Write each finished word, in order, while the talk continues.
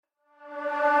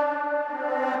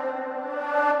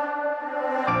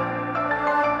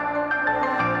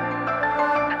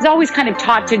was always kind of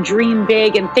taught to dream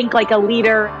big and think like a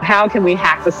leader. How can we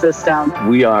hack the system?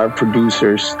 We are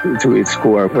producers to its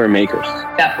core. We're makers.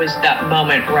 That was that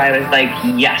moment where I was like,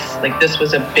 yes, like this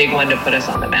was a big one to put us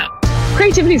on the map.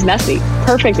 Creativity is messy.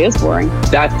 Perfect is boring.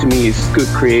 That to me is good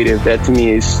creative. That to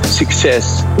me is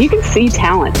success. You can see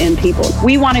talent in people.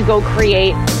 We want to go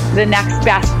create the next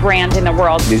best brand in the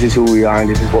world. This is who we are and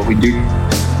this is what we do.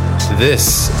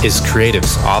 This is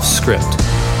Creatives Off Script.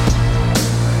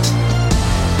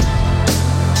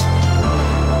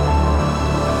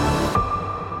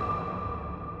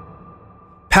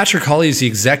 Patrick Hawley is the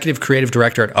executive creative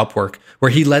director at Upwork,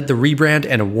 where he led the rebrand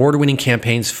and award-winning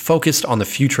campaigns focused on the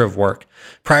future of work.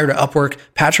 Prior to Upwork,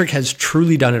 Patrick has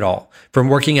truly done it all, from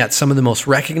working at some of the most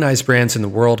recognized brands in the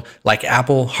world like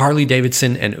Apple,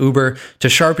 Harley-Davidson, and Uber, to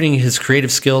sharpening his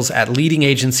creative skills at leading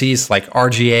agencies like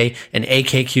RGA and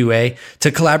AKQA,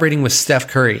 to collaborating with Steph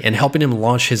Curry and helping him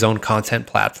launch his own content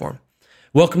platform.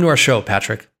 Welcome to our show,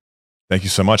 Patrick. Thank you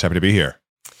so much. Happy to be here.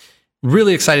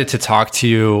 Really excited to talk to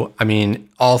you. I mean,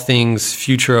 all things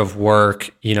future of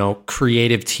work,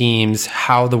 creative teams,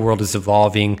 how the world is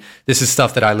evolving. This is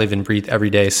stuff that I live and breathe every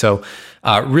day. So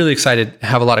really excited to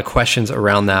have a lot of questions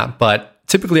around that. But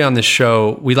typically on this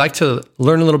show, we like to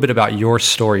learn a little bit about your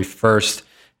story first,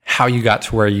 how you got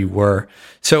to where you were.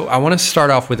 So I want to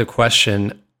start off with a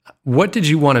question. What did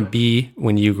you want to be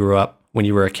when you grew up, when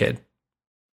you were a kid?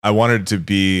 I wanted to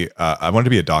be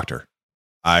a doctor.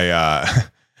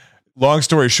 Long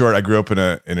story short, I grew up in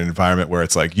an environment where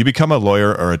it's like you become a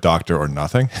lawyer or a doctor or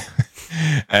nothing.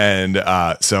 And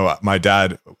so my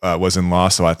dad was in law,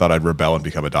 so I thought I'd rebel and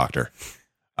become a doctor.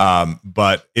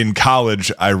 But in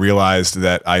college, I realized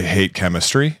that I hate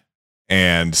chemistry.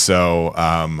 And so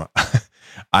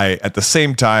I, at the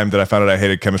same time that I found out I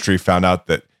hated chemistry, found out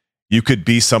that you could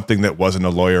be something that wasn't a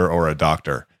lawyer or a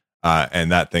doctor.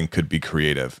 And that thing could be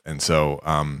creative. And so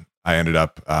I ended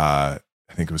up...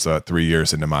 I think it was 3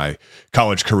 years into my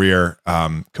college career,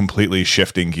 completely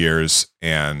shifting gears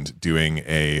and doing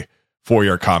a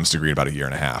 4-year comms degree in about a year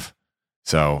and a half.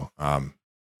 So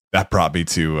that brought me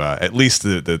to at least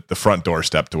the front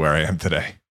doorstep to where I am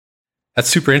today. That's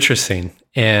super interesting.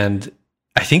 And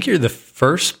I think you're the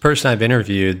first person I've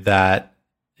interviewed that,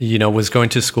 was going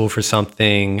to school for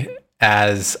something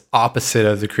as opposite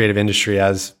of the creative industry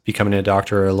as becoming a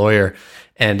doctor or a lawyer,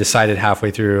 and decided halfway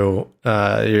through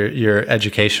your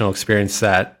educational experience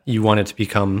that you wanted to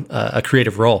become a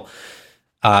creative role.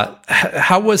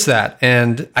 How was that?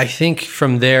 And I think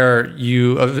from there,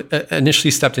 you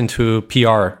initially stepped into a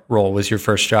PR role was your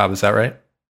first job. Is that right?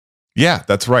 Yeah,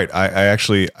 that's right.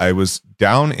 I was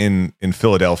down in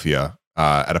Philadelphia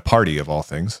at a party of all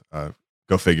things.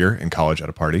 Go figure, in college at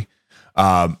a party.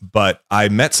 But I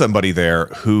met somebody there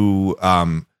who...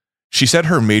 she said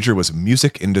her major was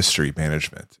music industry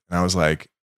management. And I was like,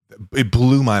 it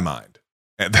blew my mind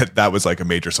that was like a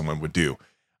major someone would do.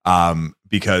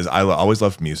 Because I always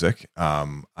loved music.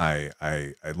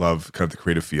 I love kind of the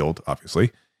creative field,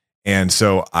 obviously. And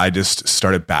so I just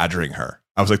started badgering her.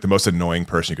 I was like the most annoying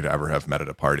person you could ever have met at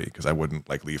a party because I wouldn't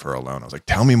like leave her alone. I was like,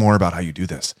 tell me more about how you do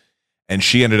this. And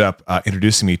she ended up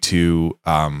introducing me to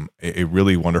a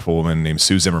really wonderful woman named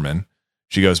Sue Zimmerman.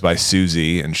 She goes by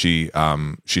Susie, and she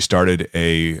started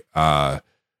way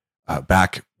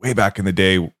back in the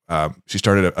day. She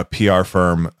started a PR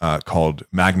firm called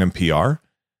Magnum PR,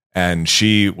 and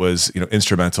she was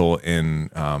instrumental in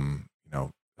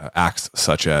acts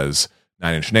such as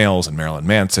Nine Inch Nails and Marilyn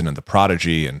Manson and The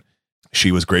Prodigy, and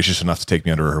she was gracious enough to take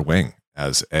me under her wing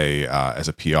as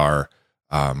a PR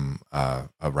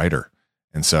writer,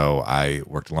 and so I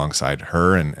worked alongside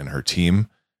her and her team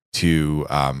to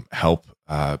help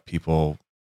people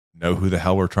know who the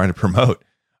hell we're trying to promote.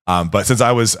 But since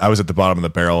I was at the bottom of the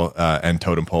barrel and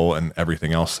totem pole and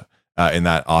everything else in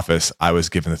that office, I was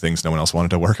given the things no one else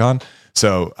wanted to work on.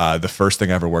 So the first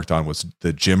thing I ever worked on was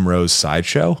the Jim Rose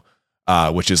sideshow,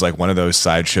 which is like one of those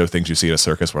sideshow things you see at a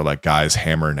circus where like guys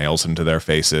hammer nails into their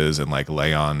faces and like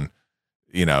lay on,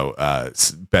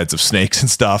 beds of snakes and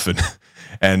stuff.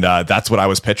 And that's what I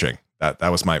was pitching. That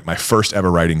was my first ever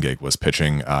writing gig, was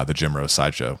pitching the Jim Rose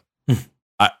sideshow.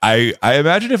 I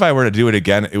imagine if I were to do it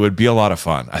again, it would be a lot of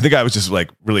fun. I think I was just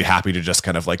like really happy to just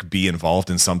kind of like be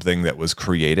involved in something that was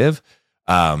creative,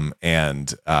 and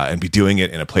be doing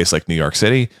it in a place like New York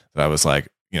City that I was like,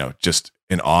 just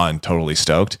in awe and totally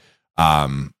stoked.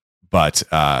 But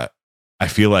I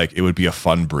feel like it would be a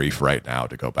fun brief right now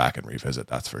to go back and revisit.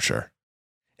 That's for sure.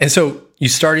 And so you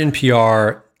started in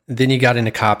PR, then you got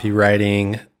into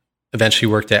copywriting,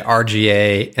 eventually worked at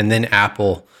RGA and then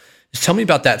Apple. Just tell me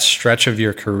about that stretch of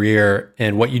your career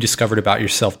and what you discovered about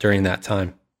yourself during that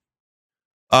time.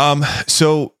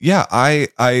 So yeah,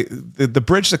 the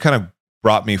bridge that kind of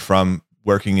brought me from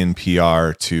working in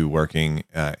PR to working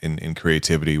in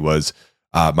creativity was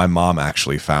my mom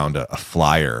actually found a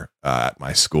flyer at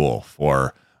my school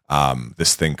for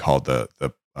this thing called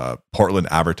the Portland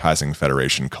Advertising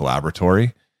Federation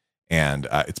Collaboratory, and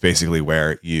it's basically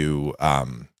where you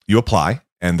apply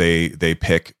and they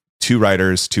pick 2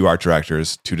 writers, 2 art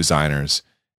directors, 2 designers,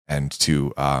 and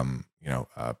 2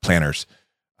 planners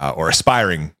or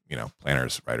aspiring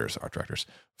planners, writers, art directors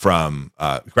from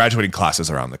graduating classes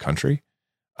around the country.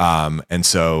 And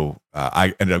so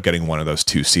I ended up getting one of those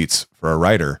 2 seats for a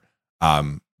writer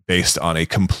based on a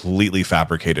completely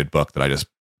fabricated book that I just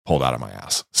pulled out of my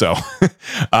ass. So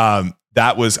I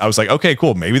was like, okay,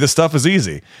 cool. Maybe this stuff is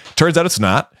easy. Turns out it's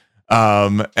not.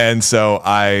 And so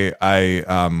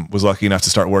I was lucky enough to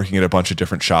start working at a bunch of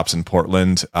different shops in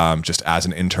Portland just as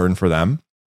an intern for them.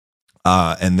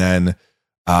 And then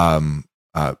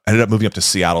ended up moving up to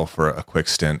Seattle for a quick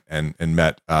stint and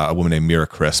met a woman named Mira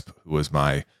Crisp, who was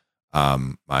one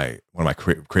of my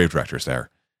creative directors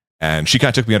there. And she kind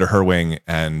of took me under her wing.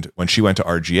 And when she went to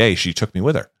RGA, she took me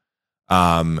with her.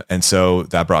 And so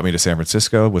that brought me to San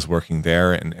Francisco, was working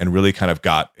there and really kind of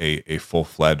got a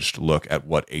full-fledged look at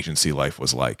what agency life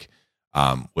was like,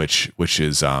 which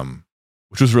was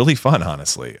really fun,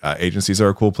 honestly. Agencies are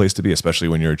a cool place to be, especially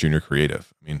when you're a junior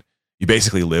creative. I mean, you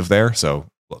basically live there. So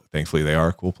thankfully they are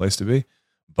a cool place to be.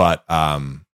 But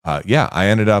yeah, I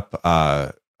ended up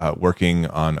working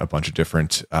on a bunch of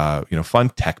different, fun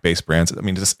tech-based brands. I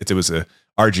mean, it was a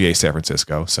RGA San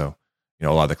Francisco. So, a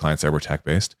lot of the clients there were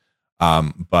tech-based.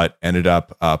 But ended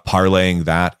up parlaying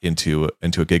that into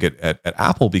a gig at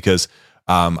Apple because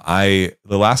the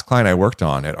last client I worked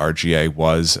on at RGA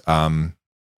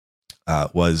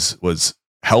was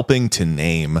helping to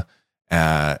name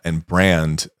and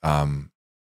brand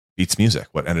Beats Music,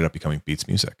 what ended up becoming Beats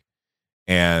Music.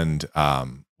 And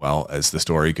well, as the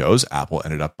story goes, Apple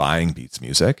ended up buying Beats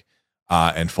Music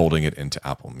and folding it into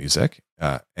Apple Music.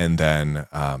 And then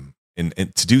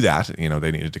and to do that,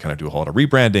 they needed to kind of do a whole lot of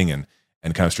rebranding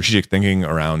and kind of strategic thinking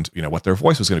around, what their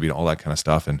voice was going to be and all that kind of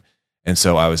stuff. And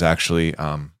so I was actually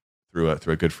through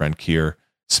a good friend, Keir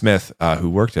Smith, who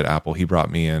worked at Apple, he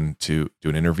brought me in to do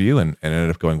an interview and ended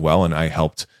up going well. And I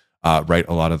helped write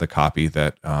a lot of the copy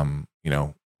that,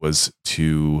 was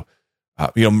to,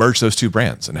 merge those 2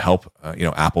 brands and help,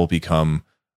 Apple become,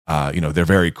 they're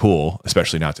very cool,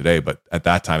 especially not today, but at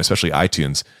that time, especially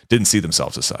iTunes didn't see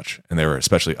themselves as such. And they were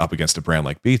especially up against a brand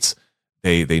like Beats.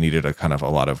 They needed a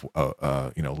lot of,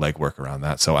 legwork around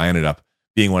that. So I ended up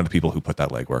being one of the people who put that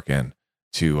legwork in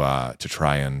to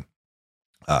try and,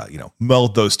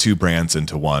 meld those 2 brands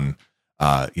into one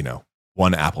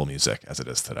Apple Music as it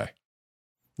is today.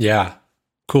 Yeah.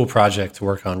 Cool project to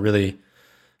work on, really.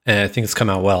 And I think it's come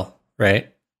out well,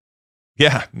 right?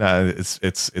 Yeah, no,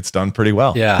 it's done pretty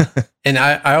well. Yeah. And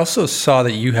I also saw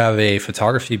that you have a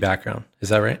photography background. Is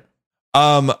that right?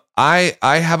 I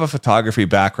have a photography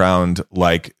background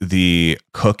like the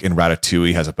cook in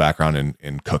Ratatouille has a background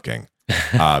in cooking.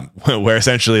 Where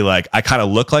essentially like I kind of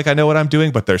look like I know what I'm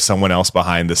doing, but there's someone else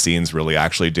behind the scenes really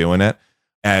actually doing it.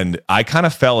 And I kind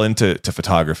of fell into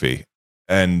photography.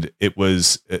 And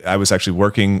I was actually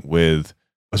working with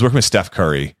Steph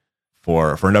Curry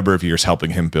for a number of years, helping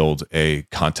him build a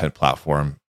content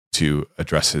platform to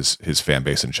address his fan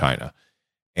base in China.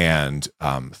 And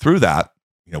through that,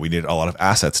 we needed a lot of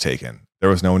assets taken. There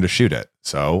was no one to shoot it.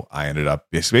 So I ended up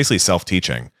basically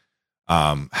self-teaching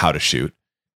how to shoot.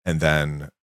 And then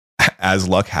as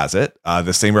luck has it,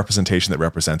 the same representation that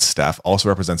represents Steph also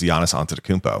represents Giannis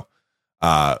Antetokounmpo,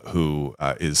 who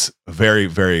is a very,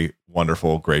 very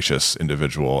wonderful, gracious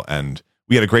individual. And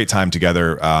we had a great time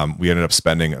together. We ended up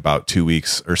spending about 2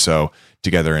 weeks or so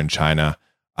together in China.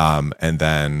 And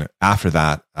then after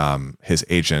that, his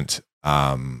agent,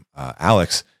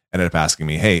 Alex, ended up asking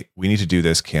me, hey, we need to do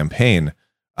this campaign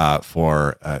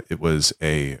for, it was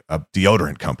a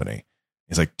deodorant company.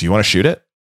 He's like, do you want to shoot it?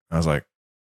 I was like,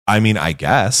 I mean, I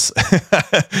guess.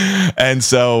 And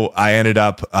so I ended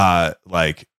up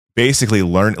basically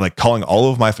calling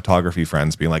all of my photography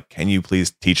friends, being like, can you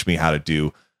please teach me how to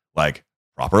do like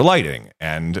proper lighting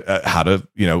and how to,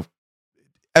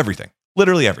 everything,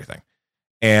 literally everything.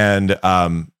 And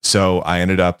so I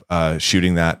ended up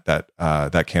shooting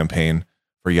that campaign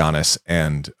for Giannis.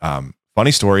 And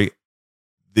funny story,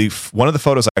 one of the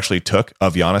photos I actually took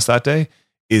of Giannis that day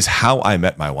is how I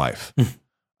met my wife.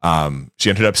 She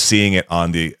ended up seeing it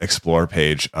on the Explore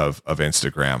page of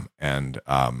Instagram, and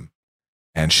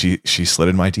she slid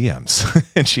in my DMs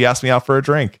and she asked me out for a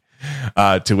drink.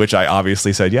 To which I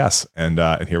obviously said yes, and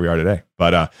here we are today.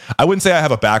 But I wouldn't say I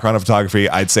have a background in photography.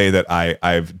 I'd say that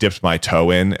I've dipped my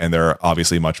toe in, and there are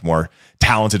obviously much more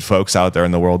talented folks out there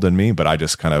in the world than me. But I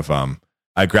just kind of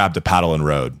I grabbed a paddle and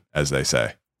rode, as they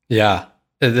say. Yeah,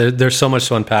 there's so much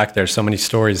to unpack. There's so many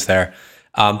stories there.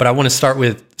 But I want to start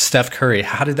with Steph Curry.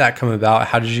 How did that come about?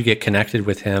 How did you get connected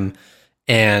with him?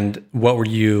 And what were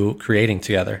you creating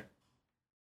together?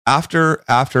 After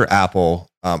Apple,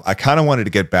 I kind of wanted to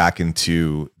get back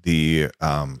into the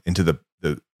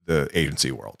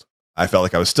agency world. I felt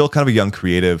like I was still kind of a young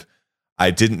creative.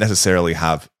 I didn't necessarily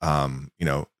have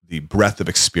the breadth of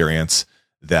experience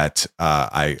that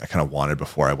I kind of wanted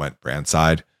before I went brand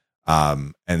side.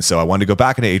 And so I wanted to go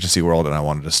back into agency world, and I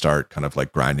wanted to start kind of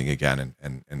like grinding again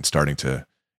and starting to,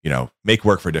 make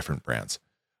work for different brands.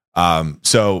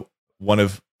 So one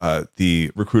of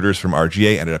the recruiters from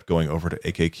RGA ended up going over to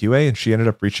AKQA, and she ended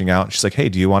up reaching out, and she's like, "Hey,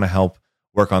 do you want to help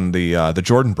work on the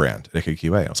Jordan brand at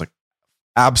AKQA?" I was like,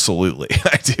 "Absolutely,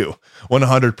 I do,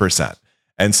 100%."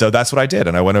 And so that's what I did.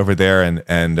 And I went over there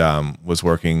and was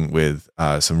working with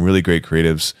some really great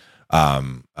creatives,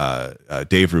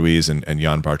 Dave Ruiz and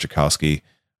Jan Barczykowski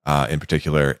in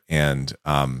particular. And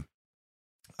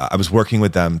I was working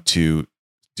with them to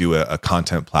do a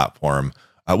content platform.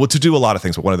 To do a lot of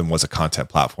things, but one of them was a content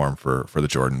platform for the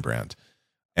Jordan brand.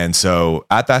 And so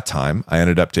at that time, I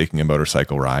ended up taking a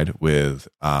motorcycle ride with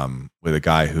a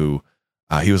guy who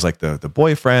he was like the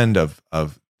boyfriend of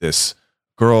this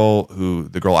girl who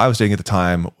the girl I was dating at the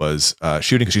time was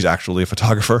shooting, because she's actually a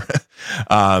photographer.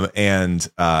 And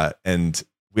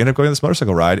we ended up going on this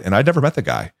motorcycle ride, and I'd never met the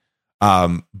guy.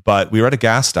 But we were at a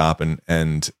gas stop,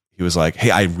 and he was like, "Hey,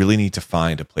 I really need to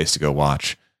find a place to go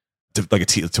watch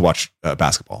to watch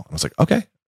basketball." And I was like, "Okay,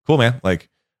 cool, man. Like,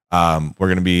 we're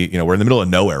going to be, we're in the middle of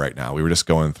nowhere right now. We were just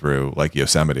going through like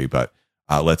Yosemite, but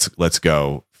let's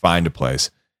go find a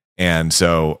place." And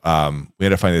so we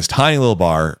ended up finding this tiny little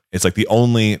bar. It's like the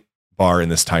only bar in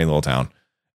this tiny little town.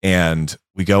 And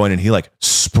we go in, and he like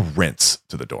sprints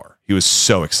to the door. He was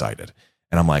so excited.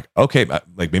 And I'm like, okay,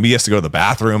 like maybe he has to go to the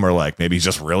bathroom, or like maybe he's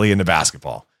just really into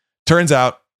basketball. Turns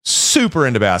out super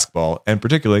into basketball, and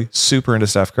particularly super into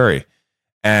Steph Curry.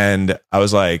 And I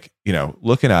was like,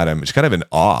 looking at him, just kind of in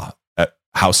awe at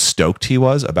how stoked he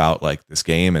was about like this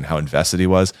game and how invested he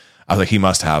was. I was like, he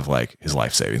must have like his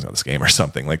life savings on this game or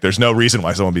something. Like, there's no reason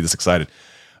why someone would be this excited.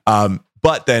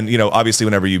 But then, obviously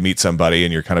whenever you meet somebody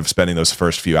and you're kind of spending those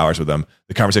first few hours with them,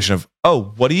 the conversation of,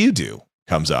 "Oh, what do you do?"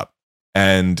 comes up.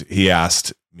 And he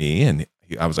asked me, and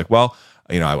I was like, "Well,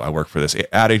 I work for this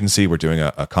ad agency. We're doing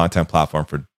a content platform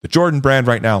for the Jordan brand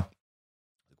right now."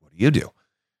 "What do you do?"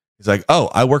 He's like, "Oh,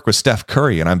 I work with Steph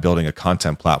Curry, and I'm building a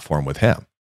content platform with him.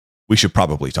 We should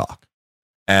probably talk."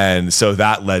 And so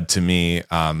that led to me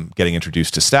getting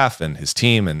introduced to Steph and his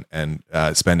team, and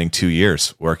spending 2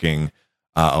 years working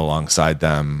alongside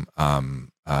them,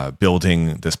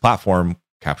 building this platform,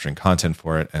 capturing content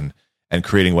for it, and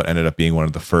creating what ended up being one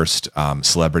of the first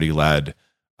celebrity-led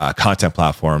content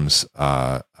platforms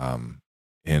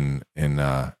in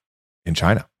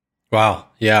China. Wow.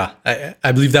 Yeah.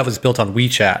 I believe that was built on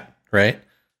WeChat, right?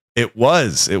 It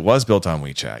was built on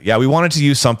WeChat. Yeah. We wanted to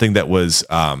use something that was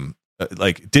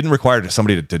didn't require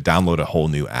somebody to download a whole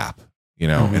new app,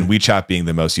 mm-hmm. And WeChat being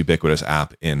the most ubiquitous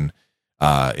app in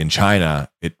China,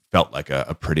 it felt like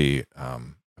a pretty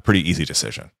easy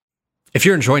decision. If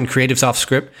you're enjoying Creatives Off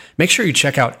Script, make sure you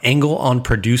check out Angle on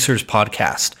Producers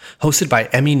podcast, hosted by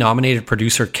Emmy-nominated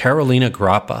producer Carolina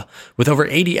Grappa. With over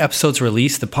 80 episodes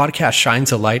released, the podcast shines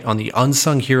a light on the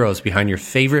unsung heroes behind your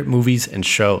favorite movies and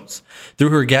shows.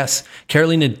 Through her guests,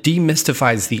 Carolina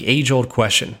demystifies the age-old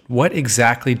question, what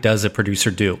exactly does a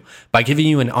producer do? By giving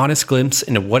you an honest glimpse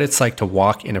into what it's like to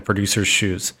walk in a producer's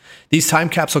shoes. These time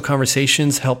capsule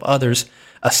conversations help others,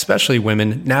 especially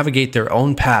women, navigate their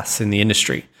own paths in the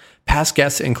industry. Past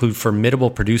guests include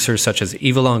formidable producers such as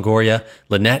Eva Longoria,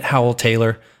 Lynette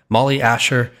Howell-Taylor, Molly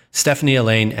Asher, Stephanie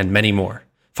Elaine, and many more.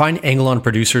 Find Angle on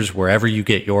Producers wherever you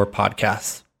get your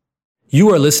podcasts.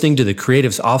 You are listening to the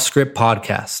Creatives Off Script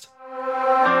podcast.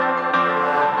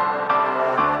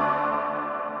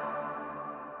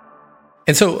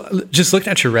 And so just looking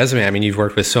at your resume, I mean, you've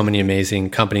worked with so many amazing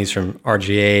companies from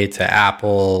RGA to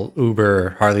Apple,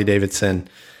 Uber, Harley Davidson.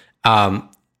 How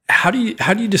do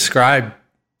you describe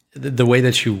the way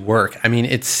that you work? I mean,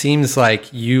 it seems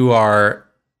like you are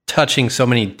touching so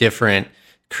many different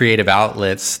creative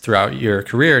outlets throughout your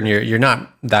career, and you're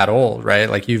not that old, right?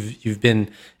 Like you've been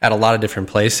at a lot of different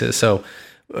places. So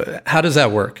how does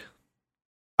that work?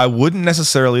 I wouldn't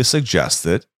necessarily suggest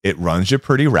it. It runs you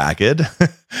pretty ragged,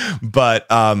 but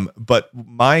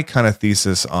my kind of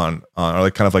thesis on or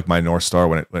like kind of like my North Star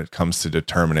when it comes to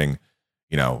determining,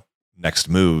 next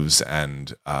moves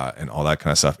and all that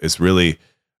kind of stuff is really,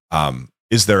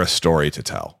 is there a story to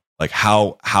tell? Like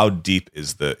how deep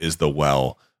is the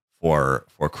well for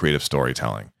creative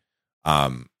storytelling?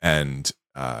 And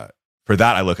for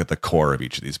that, I look at the core of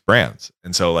each of these brands.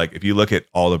 And so like, if you look at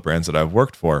all the brands that I've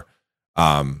worked for,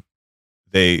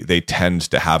 they tend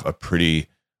to have a pretty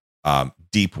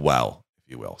deep well,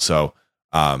 if you will. So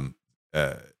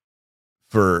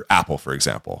for Apple, for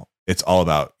example, it's all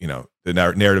about, the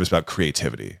narrative is about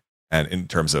creativity. And in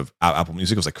terms of Apple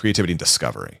Music, it was like creativity and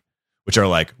discovery, which are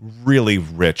like really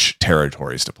rich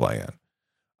territories to play in.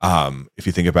 If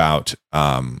you think about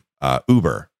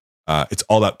Uber, it's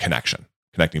all about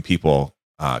connecting people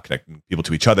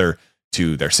to each other,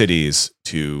 to their cities,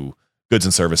 to goods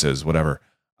and services, whatever.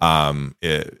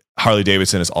 Harley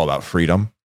Davidson is all about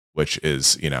freedom, which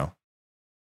is,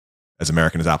 as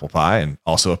American as apple pie and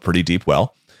also a pretty deep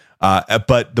well.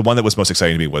 But the one that was most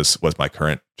exciting to me was my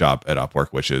current job at Upwork,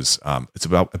 which is, it's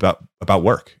about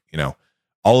work.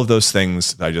 All of those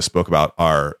things that I just spoke about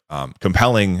are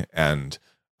compelling and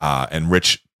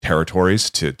rich territories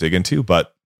to dig into.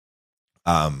 But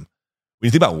when you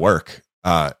think about work,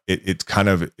 it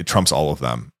trumps all of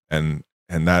them. And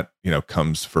that,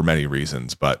 comes for many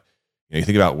reasons, but you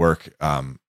think about work,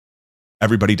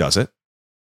 everybody does it.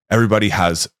 Everybody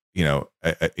has,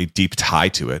 a deep tie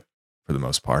to it for the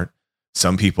most part.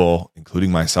 Some people,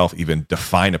 including myself, even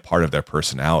define a part of their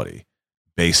personality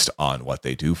based on what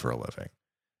they do for a living.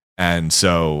 And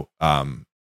so,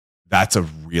 that's a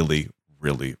really,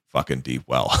 really fucking deep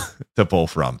well to pull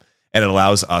from. And it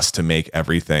allows us to make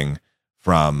everything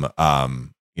from,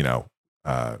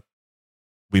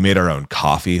 we made our own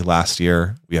coffee last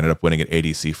year. We ended up winning an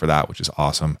ADC for that, which is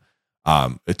awesome.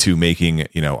 To making,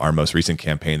 our most recent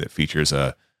campaign that features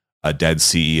a dead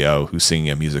CEO who's singing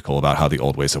a musical about how the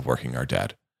old ways of working are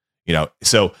dead.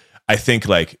 So I think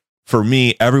like for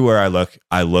me, everywhere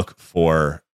I look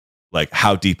for like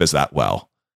how deep is that well,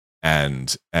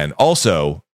 and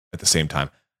also at the same time,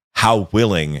 how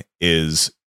willing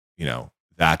is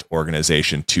that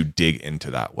organization to dig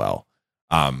into that well.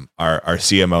 Our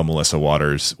CMO, Melissa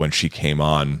Waters, when she came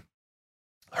on,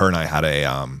 her and I had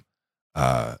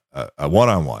a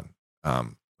one-on-one,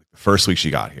 the first week she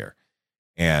got here.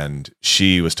 And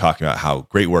she was talking about how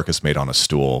great work is made on a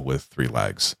stool with 3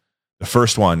 legs. The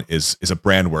first one is a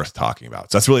brand worth talking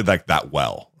about. So that's really like that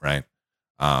well, right?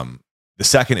 The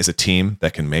second is a team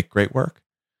that can make great work,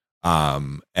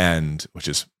 and which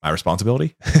is my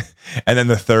responsibility. And then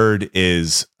the third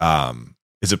is a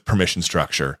permission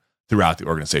structure throughout the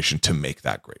organization to make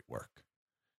that great work.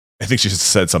 I think she just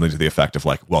said something to the effect of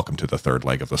like, welcome to the third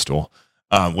leg of the stool,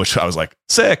 which I was like,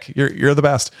 sick, you're the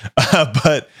best.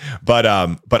 But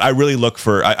I really look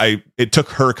for, it took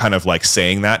her kind of like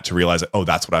saying that to realize that, oh,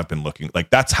 that's what I've been looking like.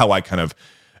 That's how I kind of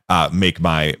make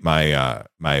my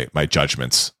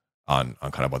judgments on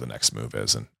kind of what the next move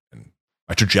is and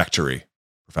my trajectory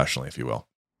professionally, if you will.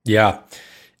 Yeah.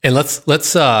 And let's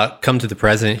come to the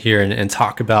present here and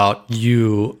talk about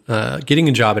you getting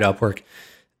a job at Upwork.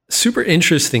 Super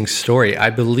interesting story. I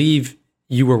believe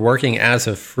you were working as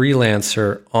a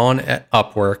freelancer on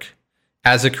Upwork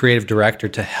as a creative director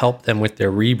to help them with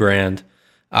their rebrand.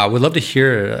 Would love to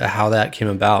hear how that came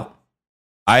about.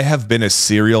 I have been a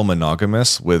serial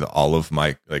monogamous with all of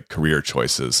my like career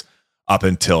choices up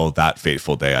until that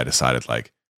fateful day I decided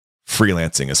like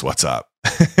freelancing is what's up.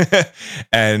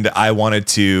 And I wanted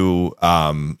to,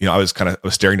 I was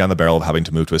staring down the barrel of having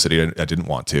to move to a city I didn't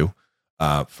want to,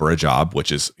 for a job,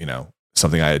 which is,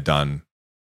 something I had done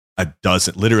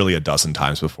literally a dozen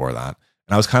times before that.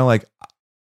 And I was kind of like,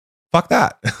 fuck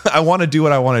that. I want to do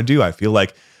what I want to do. I feel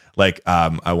like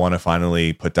I want to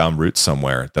finally put down roots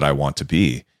somewhere that I want to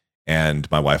be. And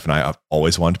my wife and I have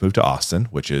always wanted to move to Austin,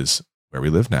 which is where we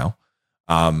live now.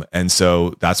 And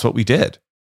so that's what we did.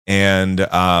 And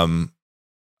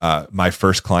my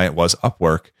first client was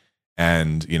Upwork,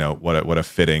 and what a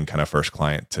fitting kind of first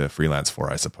client to freelance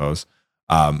for, I suppose.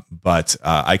 But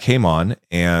I came on,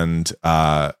 and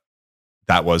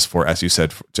that was for, as you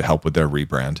said, to help with their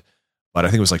rebrand. But I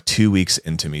think it was like 2 weeks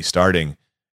into me starting,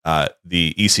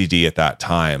 the ECD at that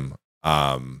time,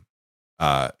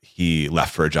 he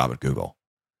left for a job at Google.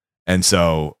 And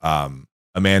so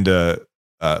Amanda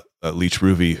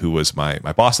Leach-Ruvi, who was my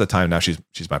boss at the time, now she's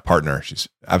my partner. She's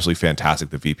absolutely fantastic,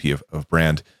 the VP of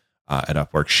brand at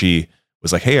Upwork. She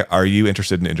was like, "Hey, are you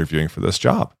interested in interviewing for this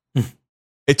job?"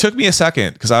 It took me a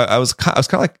second because I was kind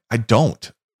of like, I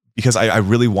don't, because I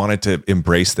really wanted to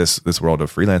embrace this world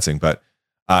of freelancing. But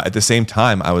at the same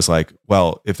time, I was like,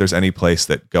 well, if there's any place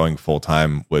that going full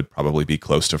time would probably be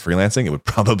close to freelancing, it would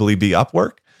probably be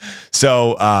Upwork.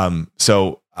 So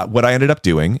what I ended up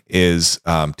doing is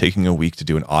taking a week to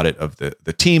do an audit of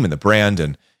the team and the brand,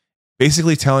 and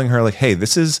basically telling her like, hey,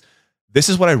 this is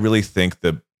what I really think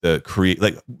the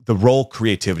role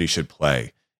creativity should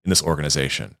play in this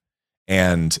organization.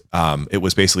 And it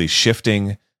was basically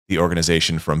shifting the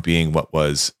organization from being what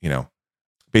was,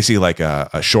 basically like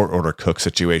a short order cook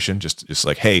situation, just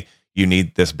like, hey, you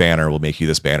need this banner, we'll make you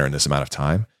this banner in this amount of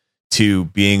time, to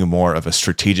being more of a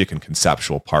strategic and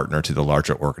conceptual partner to the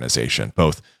larger organization,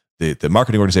 both the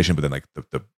marketing organization, but then like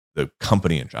the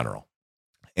company in general.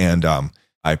 And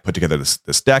I put together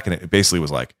this deck, and it basically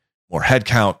was like more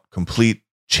headcount, complete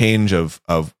change of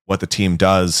what the team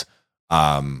does,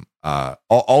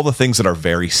 all the things that are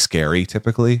very scary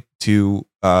typically to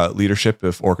leadership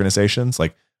of organizations,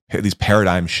 like these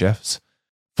paradigm shifts.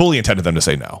 Fully intended them to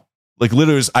say no. Like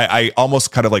literally, I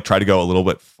almost kind of like try to go a little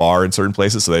bit far in certain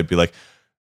places, so they'd be like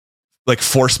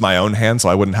force my own hand, so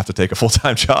I wouldn't have to take a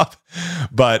full-time job.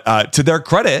 But to their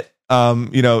credit,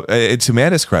 to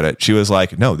Amanda's credit, she was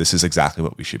like, no, this is exactly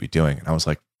what we should be doing. And I was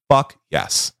like, fuck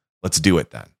yes, let's do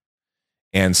it then.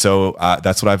 And so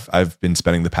that's what I've been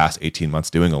spending the past 18 months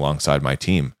doing alongside my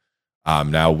team.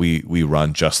 Now we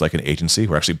run just like an agency.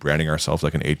 We're actually branding ourselves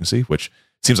like an agency, which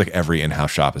seems like every in-house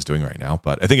shop is doing right now.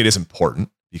 But I think it is important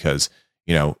because,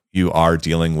 you are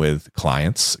dealing with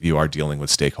clients, you are dealing with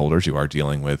stakeholders, you are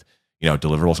dealing with,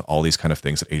 deliverables, all these kind of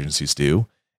things that agencies do.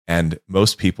 And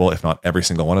most people, if not every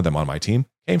single one of them on my team,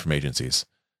 came from agencies.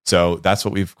 So that's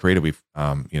what we've created. We've,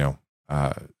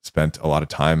 spent a lot of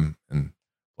time and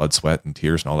blood, sweat, and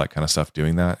tears and all that kind of stuff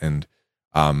doing that. And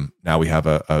now we have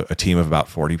a team of about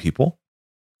 40 people,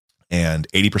 and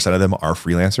 80% of them are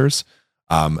freelancers,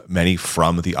 many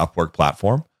from the Upwork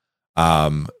platform.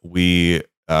 We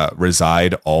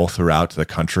reside all throughout the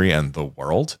country and the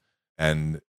world,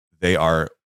 and they are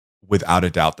without a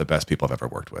doubt the best people I've ever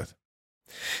worked with.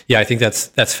 Yeah, I think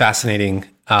that's fascinating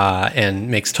and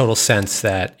makes total sense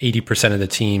that 80% of the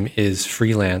team is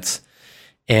freelance.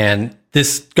 And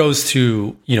this goes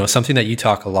to, something that you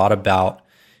talk a lot about,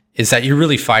 is that you're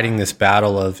really fighting this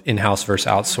battle of in-house versus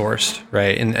outsourced,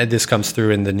 right? And this comes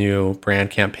through in the new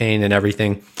brand campaign and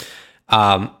everything,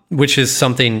 which is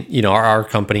something, our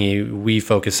company, we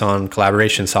focus on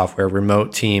collaboration software,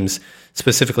 remote teams,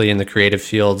 specifically in the creative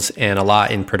fields and a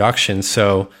lot in production.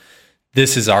 So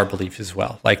this is our belief as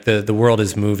well. Like the world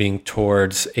is moving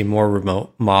towards a more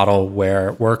remote model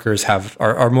where workers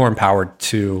are more empowered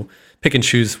to pick and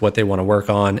choose what they want to work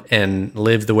on and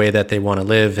live the way that they want to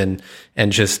live and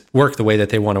just work the way that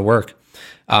they want to work.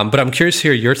 But I'm curious to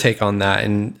hear your take on that,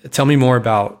 and tell me more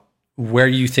about where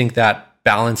you think that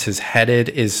balance is headed.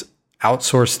 Is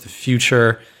outsource the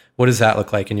future? What does that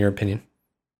look like in your opinion?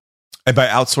 And by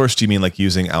outsourced, do you mean like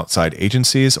using outside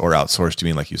agencies, or outsourced, do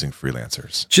you mean like using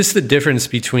freelancers? Just the difference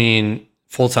between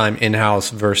full-time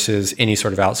in-house versus any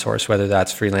sort of outsource, whether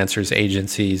that's freelancers,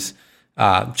 agencies,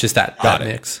 just that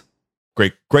mix.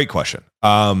 Great question.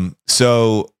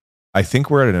 So I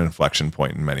think we're at an inflection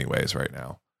point in many ways right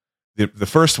now. The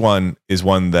first one is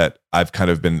one that I've kind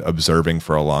of been observing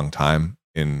for a long time,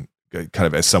 in kind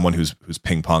of as someone who's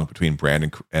ping-ponged between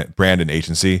brand and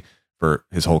agency for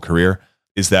his whole career,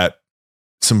 is that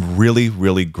some really,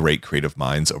 really great creative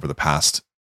minds over the past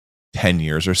 10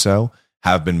 years or so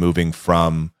have been moving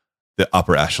from the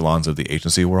upper echelons of the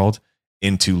agency world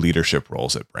into leadership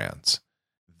roles at brands.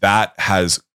 That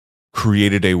has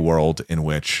created a world in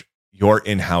which your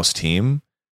in-house team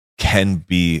can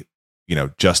be,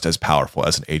 just as powerful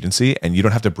as an agency, and you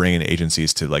don't have to bring in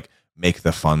agencies to like make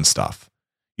the fun stuff.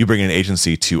 You bring in an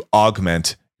agency to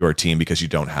augment your team because you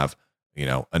don't have,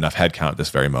 enough headcount at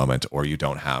this very moment, or you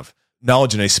don't have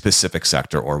knowledge in a specific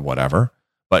sector or whatever.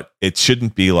 But it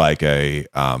shouldn't be like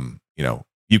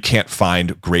you can't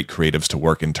find great creatives to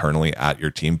work internally at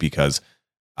your team because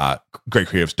great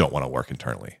creatives don't want to work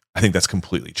internally. I think that's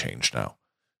completely changed now.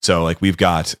 So like we've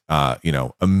got,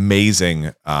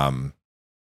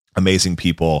 amazing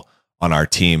people on our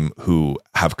team who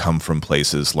have come from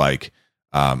places like,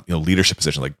 leadership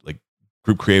positions, like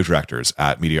group creative directors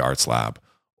at Media Arts Lab,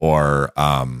 or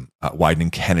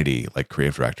Wieden & Kennedy, like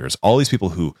creative directors. All these people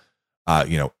who,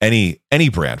 any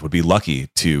brand would be lucky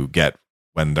to get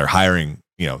when they're hiring,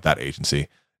 that agency.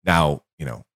 Now,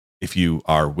 if you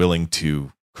are willing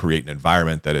to create an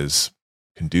environment that is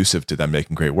conducive to them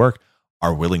making great work,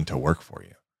 are willing to work for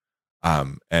you.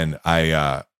 And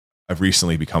I've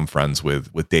recently become friends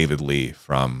with David Lee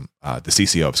from the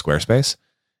CCO of Squarespace.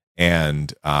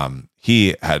 And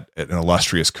he had an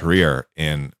illustrious career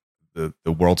in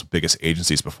the world's biggest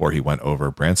agencies before he went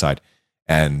over Brandside.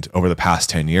 And over the past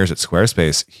 10 years at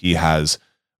Squarespace, he has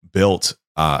built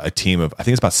a team of, I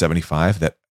think it's about 75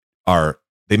 that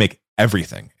they make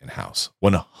everything in-house.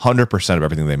 100% of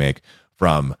everything they make,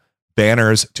 from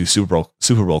banners to Super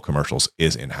Bowl commercials,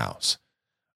 is in-house.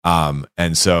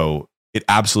 And so it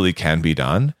absolutely can be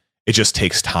done. It just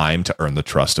takes time to earn the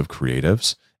trust of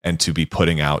creatives and to be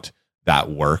putting out that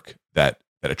work that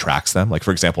attracts them. Like,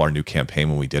 for example, our new campaign,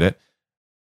 when we did it,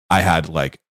 I had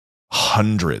like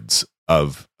hundreds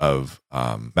of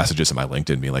messages in my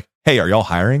LinkedIn being like, "Hey, are y'all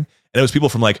hiring?" And it was people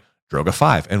from like Droga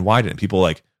 5 and Wyden, people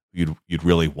like you'd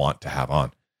really want to have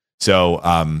on. So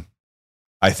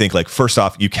I think, like, first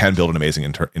off, you can build an amazing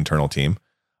internal team.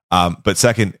 But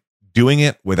second, doing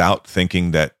it without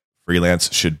thinking that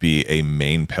freelance should be a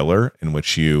main pillar in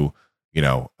which you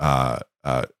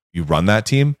run that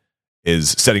team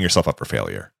is setting yourself up for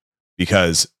failure.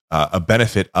 Because a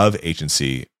benefit of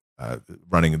agency,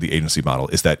 running the agency model,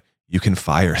 is that you can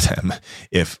fire them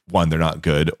if, one, they're not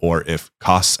good, or if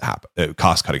cost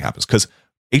cutting happens, because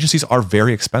agencies are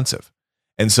very expensive.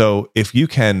 And so if you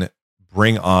can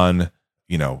bring on,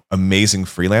 amazing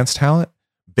freelance talent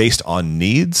based on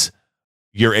needs,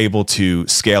 you're able to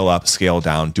scale up, scale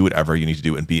down, do whatever you need to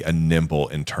do, and be a nimble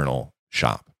internal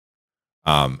shop.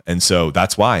 And so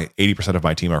that's why 80% of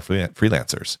my team are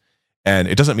freelancers. And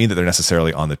it doesn't mean that they're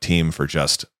necessarily on the team for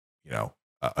just,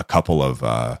 a couple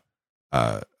of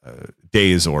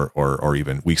days or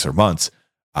even weeks or months.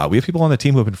 We have people on the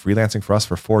team who have been freelancing for us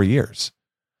for 4 years.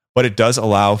 But it does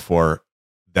allow for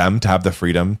them to have the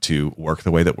freedom to work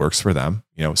the way that works for them.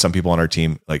 Some people on our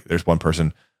team, like there's one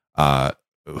person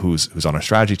who's on our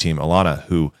strategy team, Alana,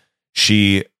 who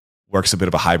she works a bit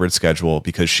of a hybrid schedule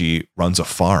because she runs a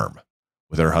farm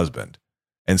with her husband.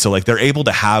 And so, like, they're able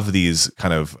to have these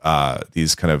kind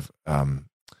of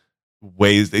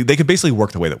ways. They could basically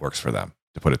work the way that works for them,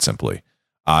 to put it simply.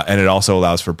 And it also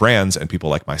allows for brands and people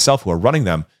like myself who are running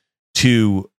them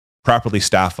to properly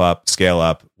staff up, scale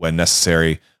up when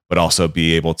necessary, but also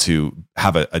be able to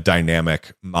have a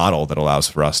dynamic model that allows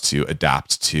for us to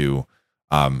adapt to,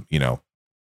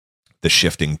 the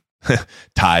shifting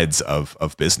tides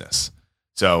of business.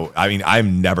 So, I mean,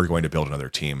 I'm never going to build another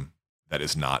team that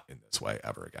is not in this way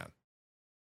ever again.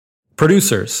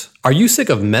 Producers, are you sick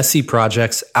of messy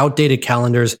projects, outdated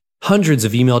calendars, hundreds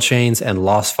of email chains, and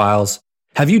lost files?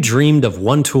 Have you dreamed of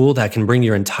one tool that can bring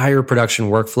your entire production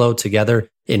workflow together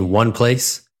in one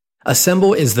place?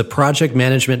 Assemble is the project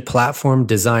management platform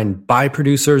designed by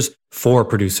producers for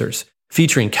producers,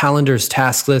 featuring calendars,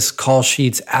 task lists, call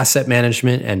sheets, asset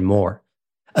management, and more.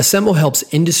 Assemble helps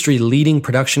industry-leading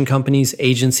production companies,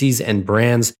 agencies, and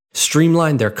brands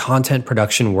streamline their content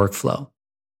production workflow.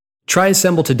 Try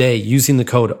Assemble today using the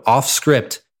code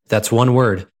OFFSCRIPT, that's one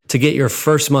word, to get your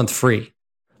first month free.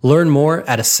 Learn more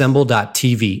at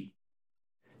assemble.tv.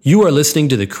 You are listening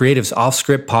to the Creatives Off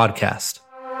Script podcast.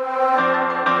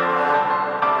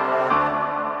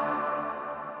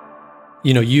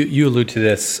 You allude to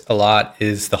this a lot,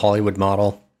 is the Hollywood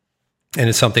model. And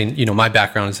it's something, my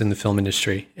background is in the film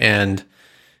industry. And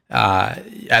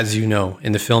as you know,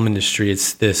 in the film industry,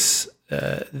 it's this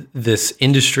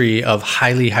industry of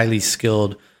highly, highly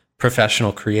skilled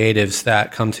professional creatives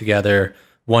that come together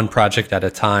one project at a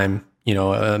time,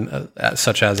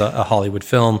 such as a Hollywood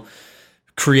film,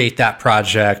 create that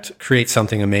project, create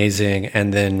something amazing,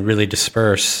 and then really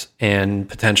disperse and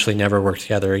potentially never work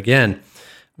together again.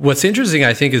 What's interesting,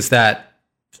 I think, is that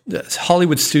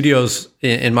Hollywood studios,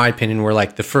 in my opinion, were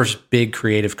like the first big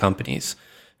creative companies,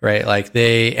 right? Like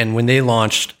when they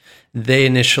launched, they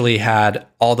initially had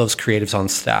all those creatives on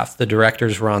staff. The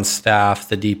directors were on staff,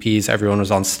 the DPs, everyone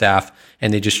was on staff,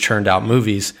 and they just churned out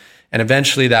movies. And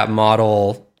eventually that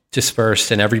model dispersed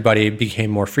and everybody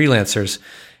became more freelancers.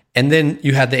 And then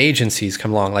you had the agencies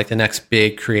come along, like the next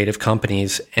big creative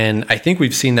companies. And I think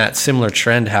we've seen that similar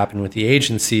trend happen with the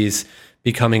agencies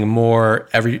becoming more,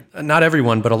 not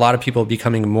everyone, but a lot of people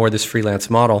becoming more this freelance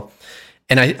model.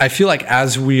 And I feel like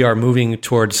as we are moving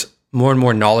towards more and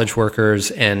more knowledge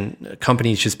workers and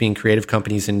companies just being creative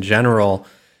companies in general,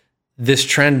 this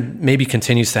trend maybe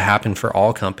continues to happen for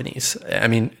all companies. I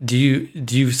mean, do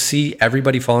you see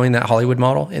everybody following that Hollywood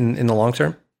model in the long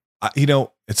term?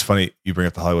 It's funny you bring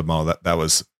up the Hollywood model. That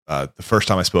was the first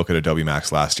time I spoke at Adobe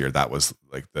Max last year. That was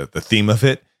like the theme of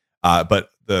it. But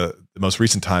the most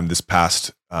recent time, this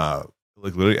past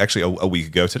literally actually a week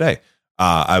ago today,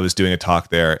 I was doing a talk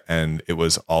there, and it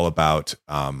was all about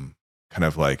kind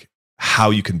of like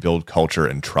how you can build culture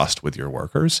and trust with your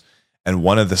workers. And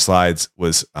one of the slides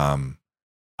was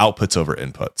outputs over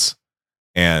inputs.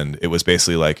 And it was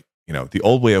basically like, the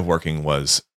old way of working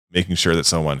was making sure that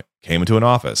someone came into an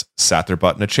office, sat their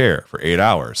butt in a chair for 8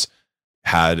 hours,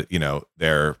 had,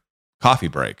 their coffee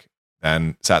break,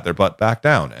 then sat their butt back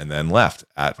down and then left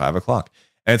at 5 o'clock.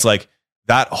 And it's like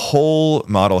that whole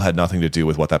model had nothing to do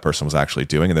with what that person was actually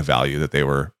doing and the value that they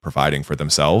were providing for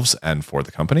themselves and for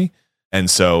the company. And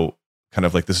so kind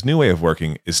of like this new way of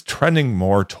working is trending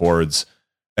more towards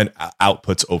an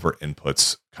outputs over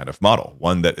inputs kind of model.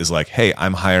 One that is like, hey,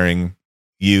 I'm hiring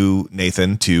you,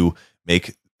 Nathan, to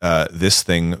make this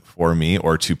thing for me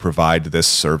or to provide this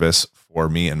service for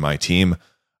me and my team.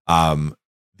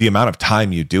 The amount of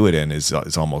time you do it in is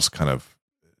almost kind of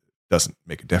doesn't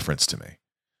make a difference to me.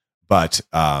 But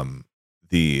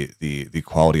the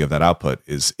quality of that output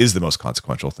is the most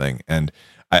consequential thing. And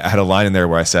I had a line in there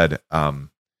where I said,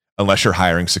 unless you're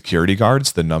hiring security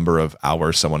guards, the number of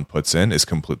hours someone puts in is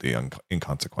completely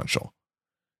inconsequential.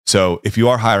 So if you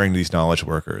are hiring these knowledge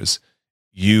workers,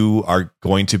 you are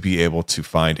going to be able to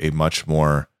find a much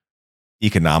more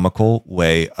economical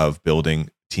way of building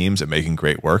teams and making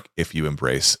great work if you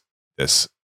embrace this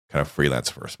kind of freelance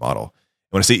first model. And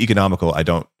when I say economical, I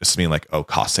don't just mean like,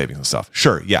 cost savings and stuff.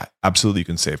 Sure, yeah, absolutely, you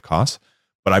can save costs.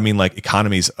 But I mean like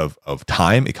economies of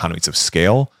time, economies of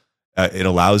scale. It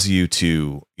allows you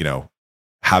to,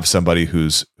 have somebody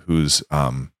who's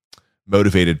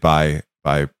motivated by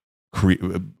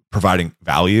providing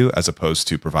value as opposed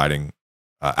to providing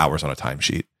hours on a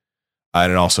timesheet.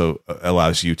 And it also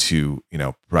allows you to,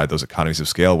 provide those economies of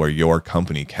scale where your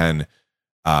company can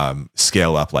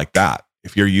scale up like that.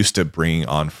 If you're used to bringing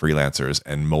on freelancers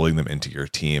and molding them into your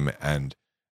team, and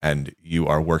you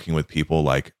are working with people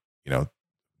like,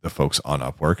 the folks on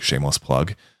Upwork, shameless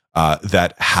plug,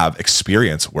 that have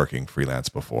experience working freelance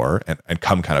before and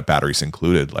come kind of batteries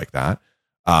included like that,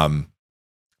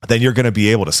 then you're going to be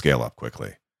able to scale up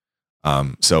quickly.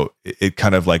 So it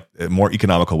kind of like a more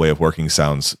economical way of working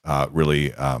sounds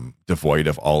really devoid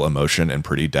of all emotion and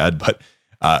pretty dead, but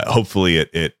hopefully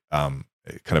it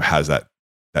kind of has that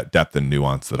depth and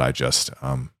nuance that I just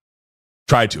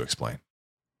tried to explain.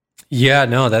 Yeah,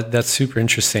 no, that's super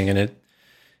interesting, and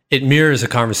it mirrors a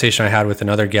conversation I had with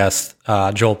another guest,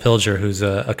 Joel Pilger, who's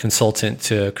a consultant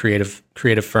to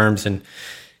creative firms, and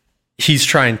he's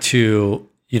trying to,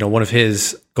 one of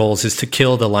his goals is to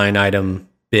kill the line item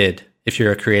bid. If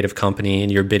you're a creative company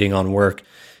and you're bidding on work,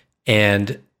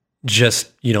 and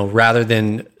just, rather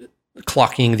than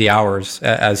clocking the hours,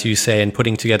 as you say, and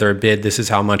putting together a bid, this is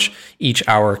how much each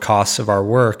hour costs of our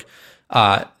work.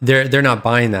 They're not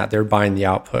buying that. They're buying the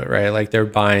output, right? Like they're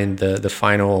buying the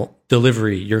final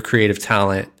delivery, your creative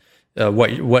talent,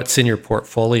 what's in your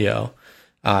portfolio.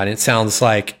 And it sounds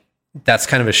like that's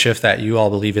kind of a shift that you all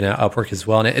believe in at Upwork as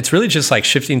well. And it's really just like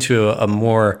shifting to a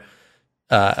more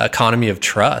economy of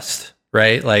trust,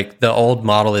 right? Like the old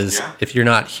model is, if you're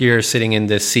not here sitting in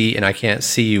this seat and I can't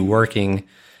see you working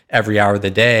every hour of the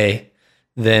day,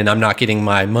 then I'm not getting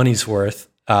my money's worth,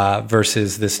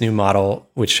 versus this new model,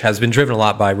 which has been driven a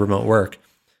lot by remote work.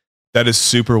 That is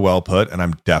super well put. And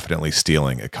I'm definitely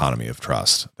stealing economy of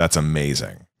trust. That's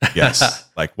amazing. Yes.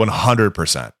 Like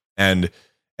 100%. And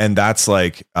that's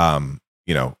like, I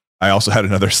also had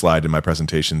another slide in my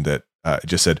presentation that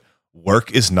just said,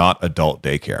 work is not adult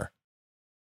daycare.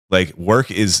 Like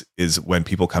work is when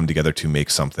people come together to make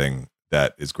something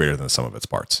that is greater than the sum of its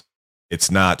parts. It's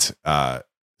not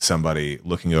somebody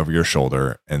looking over your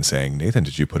shoulder and saying, Nathan,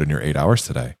 did you put in your 8 hours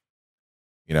today?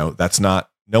 That's not,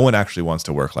 no one actually wants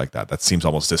to work like that. That seems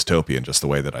almost dystopian, just the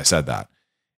way that I said that.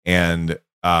 And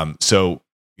so,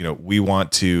 we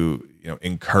want to,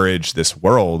 encourage this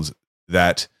world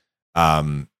that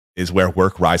is where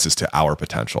work rises to our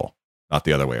potential, not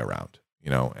the other way around,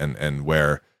 and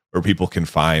where people can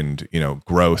find,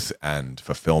 growth and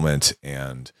fulfillment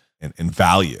and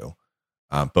value,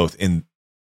 both in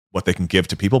what they can give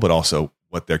to people, but also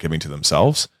what they're giving to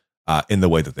themselves in the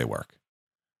way that they work.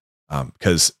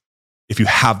 Because if you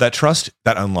have that trust,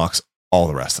 that unlocks all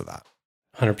the rest of that.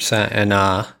 100%. And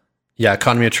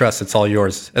economy of trust, it's all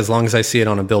yours. As long as I see it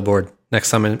on a billboard next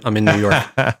time I'm in New York.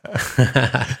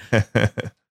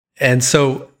 And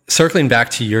so circling back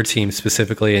to your team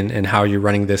specifically and how you're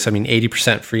running this,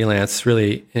 80% freelance,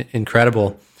 really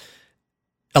incredible.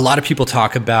 A lot of people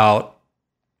talk about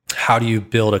how do you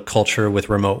build a culture with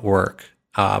remote work?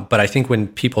 But I think when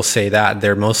people say that,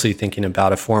 they're mostly thinking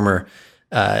about a former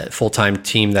full-time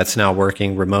team that's now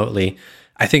working remotely.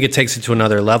 I think it takes it to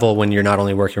another level when you're not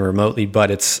only working remotely, but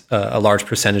it's a large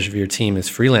percentage of your team is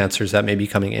freelancers that may be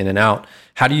coming in and out.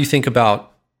 How do you think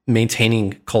about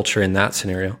maintaining culture in that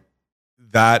scenario?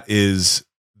 That is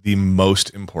the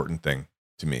most important thing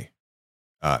to me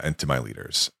and to my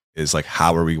leaders. is like,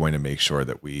 how are we going to make sure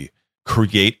that we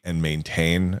create and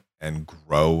maintain and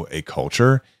grow a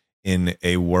culture in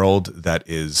a world that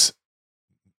is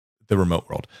the remote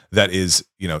world, that is,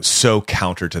 so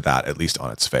counter to that, at least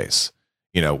on its face.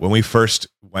 When we first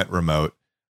went remote,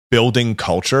 building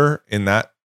culture in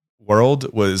that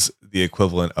world was the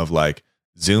equivalent of like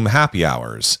Zoom happy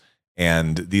hours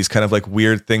and these kind of like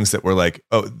weird things that were like,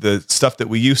 oh, the stuff that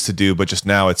we used to do, but just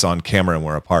now it's on camera and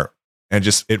we're apart, and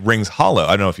just it rings hollow.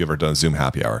 I don't know if you've ever done Zoom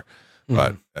happy hour,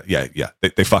 but yeah,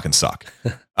 they fucking suck.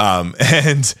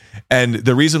 And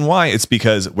the reason why, it's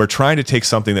because we're trying to take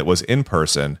something that was in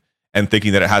person and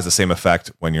thinking that it has the same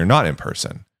effect when you're not in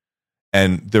person.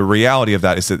 And the reality of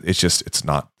that is that it's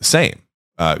not the same.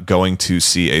 Going to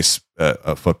see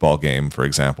a football game, for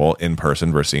example, in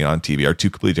person versus seeing it on TV are two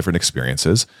completely different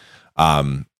experiences.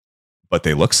 But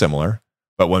they look similar.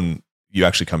 But when you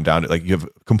actually come down to, like, you have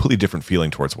a completely different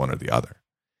feeling towards one or the other.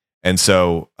 And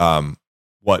so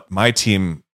what my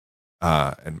team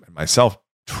and myself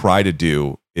try to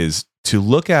do is to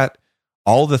look at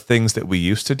all the things that we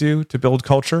used to do to build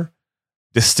culture,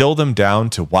 distill them down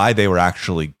to why they were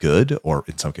actually good, or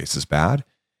in some cases bad,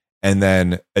 and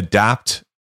then adapt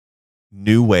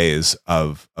new ways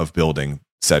of building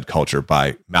said culture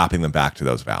by mapping them back to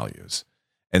those values.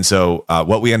 And so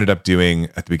what we ended up doing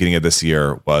at the beginning of this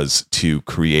year was to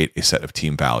create a set of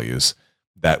team values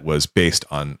that was based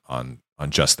on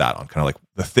just that, on kind of like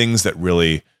the things that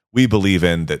really we believe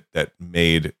in that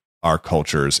made our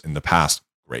cultures in the past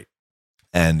great.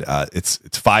 And it's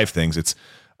 5 things. It's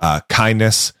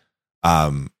kindness,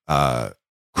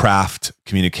 craft,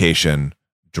 communication,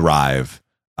 drive,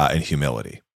 and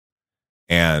humility.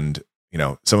 And,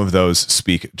 some of those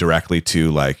speak directly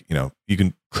to, like, you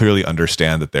can clearly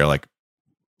understand that they're like,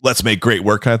 let's make great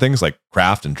work kind of things, like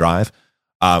craft and drive.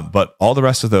 But all the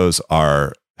rest of those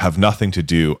have nothing to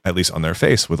do, at least on their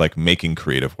face, with like making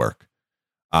creative work.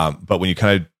 But when you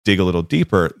kind of dig a little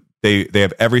deeper, they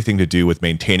have everything to do with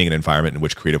maintaining an environment in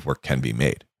which creative work can be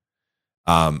made.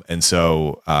 And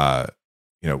so,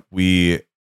 we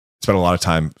spent a lot of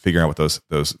time figuring out what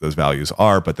those values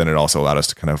are, but then it also allowed us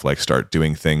to kind of like start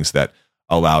doing things that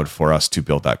allowed for us to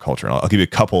build that culture. And I'll give you a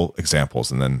couple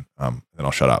examples, and then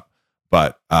I'll shut up.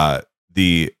 But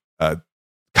the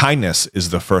kindness is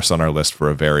the first on our list for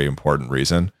a very important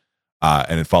reason,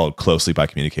 and it followed closely by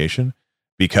communication,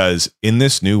 because in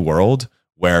this new world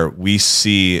where we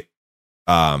see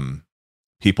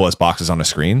people as boxes on a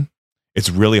screen, it's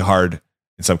really hard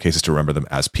in some cases to remember them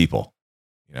as people,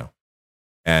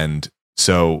 And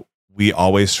so we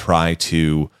always try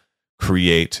to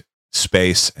create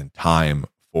space and time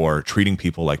for treating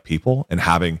people like people and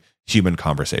having human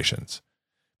conversations.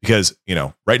 Because,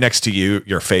 right next to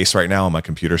your face right now on my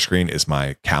computer screen is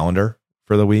my calendar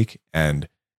for the week, and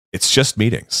it's just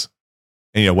meetings.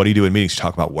 And, what do you do in meetings? You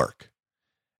talk about work.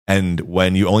 And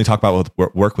when you only talk about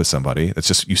work with somebody, that's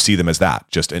just, you see them as that,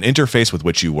 just an interface with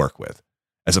which you work with,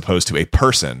 as opposed to a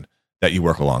person that you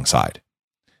work alongside.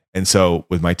 And so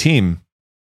with my team,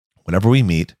 whenever we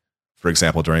meet, for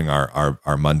example, during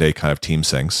our Monday kind of team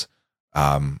syncs,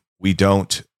 we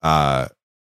don't spend a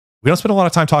lot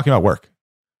of time talking about work.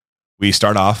 We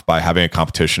start off by having a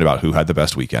competition about who had the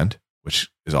best weekend, which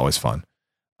is always fun.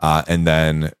 And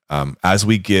then as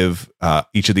we give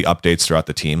each of the updates throughout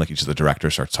the team, like each of the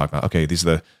directors starts talking about, okay, these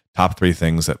are the top 3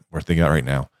 things that we're thinking about right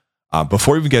now.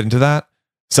 Before we even get into that,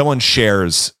 someone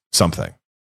shares something.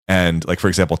 And like, for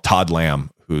example, Todd Lamb,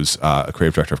 who's a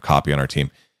creative director of copy on our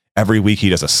team, every week he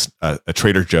does a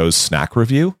Trader Joe's snack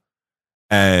review.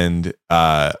 And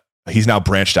he's now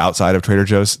branched outside of Trader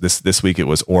Joe's. This week it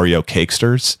was Oreo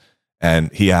Cakesters.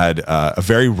 And he had a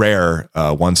very rare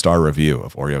 1-star review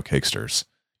of Oreo Cakesters.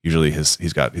 Usually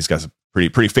he's got some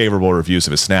pretty favorable reviews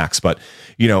of his snacks. But,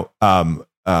 SL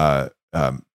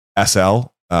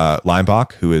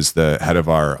Leinbach, who is the head of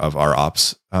our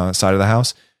ops side of the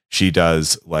house, she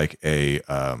does like a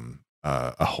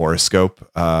horoscope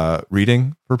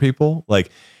reading for people. Like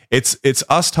it's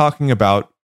us talking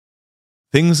about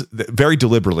things that very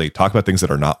deliberately talk about things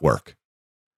that are not work,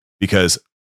 because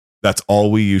that's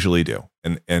all we usually do.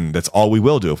 And that's all we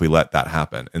will do if we let that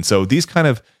happen. And so these kind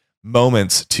of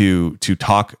moments to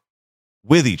talk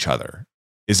with each other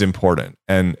is important.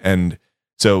 And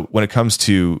so when it comes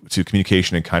to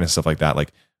communication and kind of stuff like that,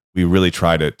 like we really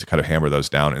try to kind of hammer those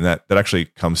down. And that actually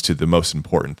comes to the most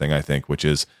important thing, I think, which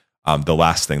is the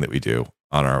last thing that we do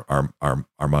on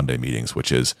our Monday meetings,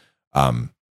 which is a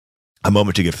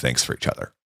moment to give thanks for each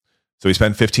other. So we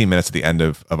spend 15 minutes at the end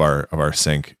of our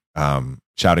sync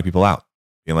shouting people out,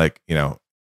 being like,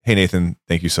 hey, Nathan,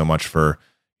 thank you so much for,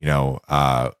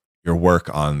 your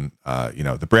work on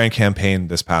the brand campaign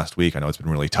this past week. I know it's been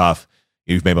really tough.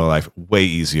 You've made my life way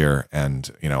easier, and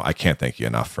I can't thank you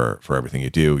enough for everything you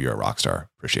do. You're a rock star.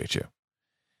 Appreciate you.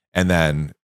 And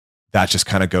then that just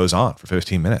kind of goes on for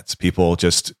 15 minutes. People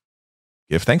just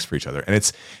give thanks for each other, and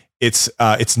it's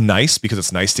nice because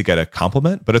it's nice to get a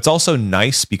compliment, but it's also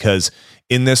nice because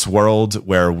in this world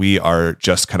where we are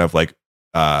just kind of like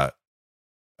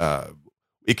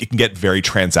it can get very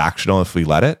transactional if we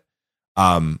let it.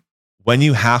 When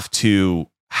you have to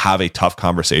have a tough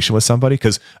conversation with somebody,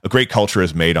 because a great culture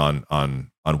is made on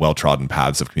well-trodden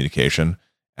paths of communication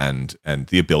and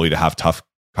the ability to have tough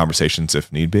conversations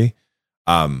if need be.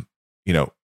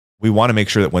 We want to make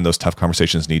sure that when those tough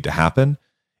conversations need to happen,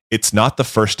 it's not the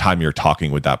first time you're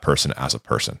talking with that person as a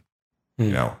person.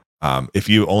 If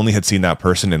you only had seen that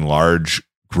person in large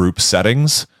group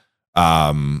settings,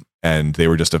 and they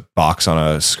were just a box on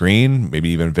a screen, maybe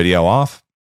even video off,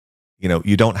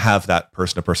 you don't have that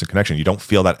person-to-person connection. You don't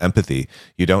feel that empathy.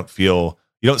 You don't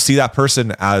see that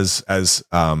person as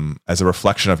a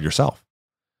reflection of yourself.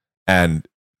 And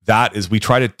that is, we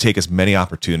try to take as many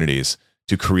opportunities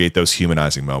to create those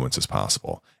humanizing moments as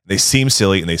possible. They seem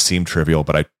silly and they seem trivial,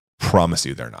 but I promise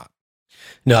you they're not.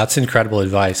 No, that's incredible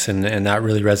advice. And that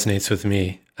really resonates with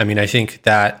me. I mean, I think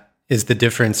that is the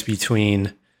difference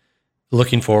between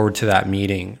looking forward to that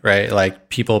meeting, right? Like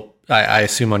people, I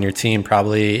assume on your team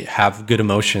probably have good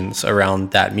emotions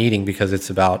around that meeting because it's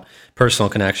about personal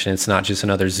connection. It's not just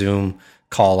another Zoom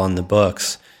call on the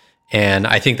books. And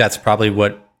I think that's probably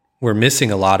what we're missing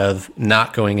a lot of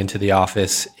not going into the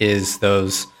office is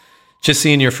those just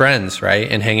seeing your friends,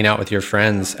 right? And hanging out with your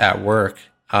friends at work.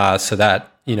 So that,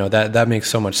 that makes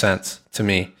so much sense to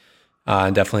me.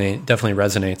 And definitely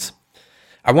resonates.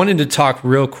 I wanted to talk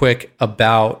real quick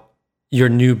about your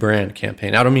new brand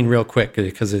campaign. I don't mean real quick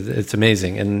because it's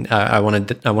amazing, and I want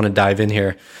to dive in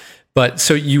here. But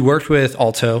so you worked with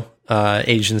Alto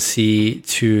agency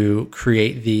to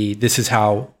create the "This Is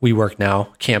How We Work Now"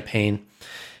 campaign,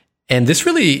 and this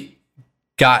really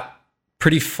got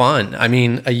pretty fun. I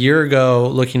mean, a year ago,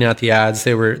 looking at the ads,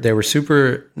 they were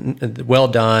super well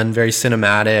done, very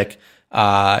cinematic,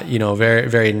 very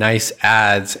very nice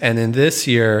ads, and then this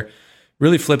year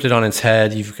really flipped it on its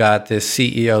head. You've got this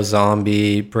CEO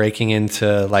zombie breaking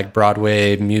into like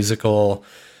Broadway musical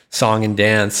song and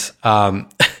dance.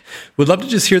 Would love to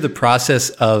just hear the process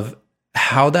of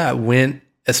how that went,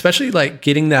 especially like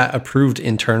getting that approved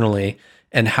internally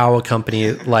and how a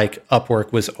company like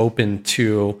Upwork was open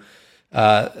to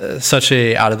such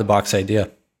a out of the box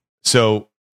idea. So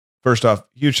first off,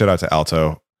 huge shout out to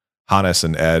Alto, Hannes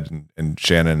and Ed and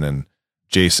Shannon and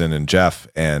Jason and Jeff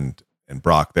and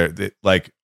Brock. They're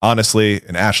like, honestly,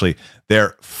 and Ashley,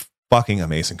 they're fucking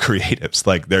amazing creatives.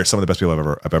 Like they're some of the best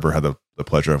people I've ever had the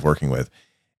pleasure of working with.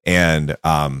 And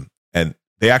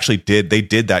they actually did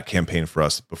that campaign for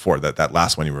us before that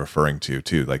last one you were referring to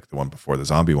too, like the one before the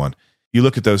zombie one. You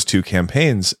look at those two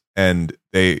campaigns and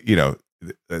they,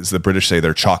 as the British say,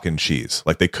 they're chalk and cheese.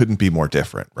 Like they couldn't be more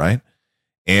different. Right.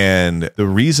 And the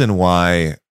reason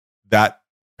why that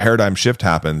paradigm shift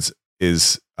happens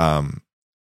is,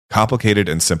 complicated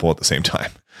and simple at the same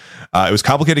time. It was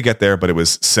complicated to get there, but it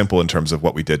was simple in terms of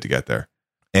what we did to get there.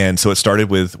 And so it started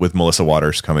with Melissa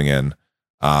Waters coming in,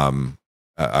 our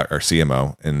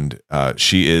CMO, and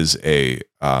she is a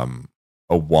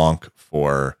wonk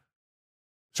for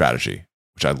strategy,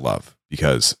 which I love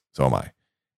because so am I.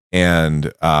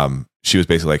 And she was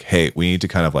basically like, "Hey, we need to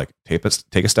kind of like take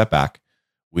a step back.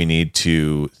 We need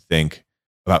to think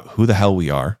about who the hell we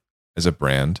are as a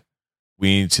brand.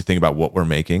 We need to think about what we're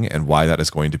making and why that is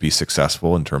going to be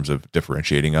successful in terms of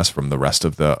differentiating us from the rest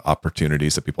of the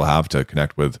opportunities that people have to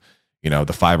connect with, the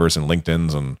Fivers and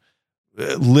LinkedIn's and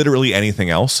literally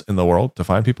anything else in the world to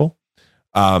find people.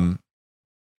 And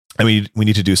we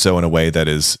need to do so in a way that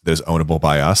is ownable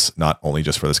by us, not only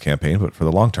just for this campaign, but for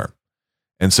the long term.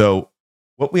 And so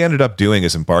what we ended up doing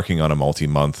is embarking on a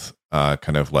multi-month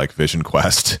kind of like vision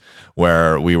quest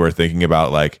where we were thinking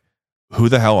about like, who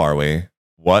the hell are we?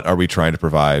 What are we trying to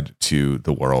provide to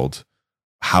the world?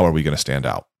 How are we going to stand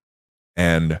out?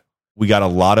 And we got a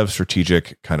lot of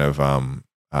strategic kind of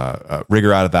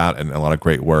rigor out of that and a lot of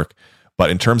great work. But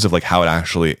in terms of like how it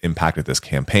actually impacted this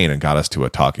campaign and got us to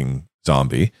a talking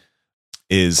zombie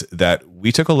is that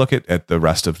we took a look at the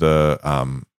rest of the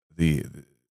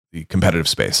competitive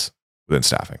space within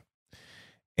staffing.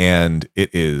 And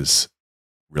it is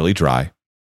really dry.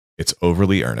 It's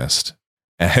overly earnest.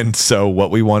 And so what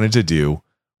we wanted to do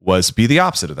was be the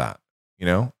opposite of that,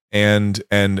 and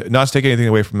not to take anything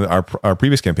away from our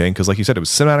previous campaign, because like you said, it was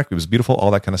cinematic, it was beautiful,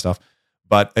 all that kind of stuff.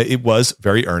 But it was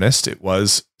very earnest. It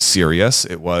was serious.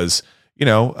 It was,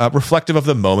 reflective of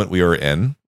the moment we were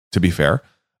in, to be fair.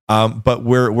 But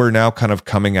we're now kind of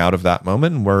coming out of that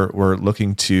moment, and we're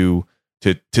looking to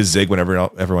zig whenever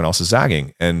everyone else is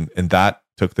zagging, and that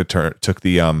took the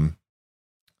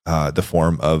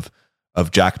form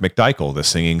of Jack McDykel, the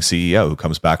singing CEO who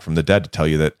comes back from the dead to tell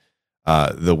you that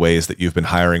the ways that you've been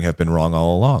hiring have been wrong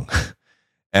all along.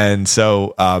 And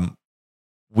so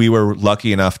we were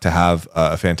lucky enough to have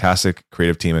a fantastic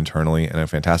creative team internally and a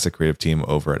fantastic creative team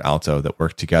over at Alto that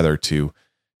worked together to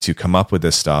come up with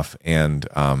this stuff. And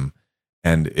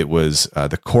it was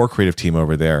the core creative team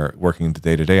over there working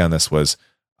day to day on this was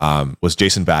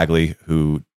Jason Bagley,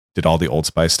 who did all the Old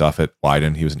Spice stuff at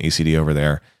Wyden. He was an ECD over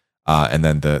there. And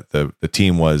then the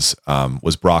team was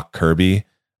Brock Kirby,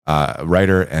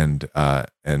 writer, and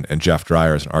Jeff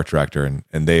Dreyer as an art director,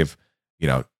 and they've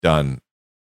done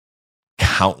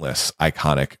countless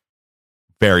iconic,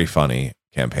 very funny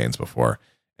campaigns before.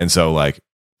 And so like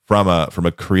from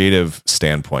a creative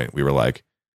standpoint, we were like,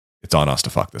 it's on us to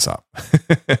fuck this up.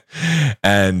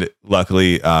 And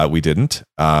luckily we didn't.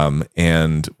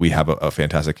 And we have a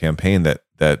fantastic campaign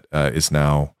that is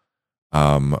now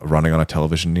running on a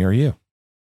television near you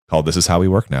called This Is How We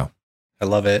Work Now. I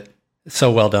love it. It's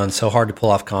so well done. So hard to pull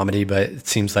off comedy, but it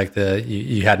seems like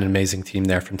you had an amazing team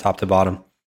there from top to bottom.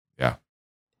 Yeah.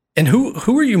 And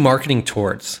who are you marketing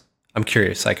towards? I'm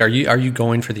curious. Like, are you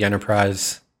going for the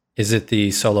enterprise? Is it the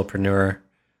solopreneur?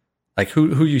 Like,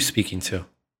 who are you speaking to?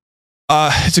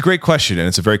 It's a great question, and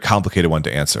it's a very complicated one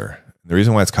to answer. The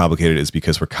reason why it's complicated is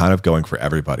because we're kind of going for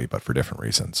everybody, but for different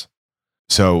reasons.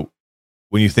 So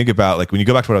when you think about, like, when you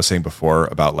go back to what I was saying before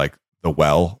about like the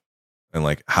well and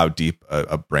like how deep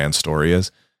a brand story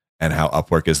is and how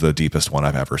Upwork is the deepest one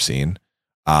I've ever seen,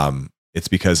 it's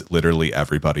because literally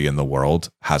everybody in the world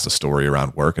has a story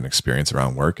around work and experience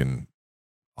around work, and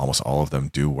almost all of them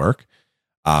do work.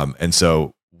 And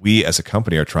so we as a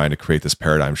company are trying to create this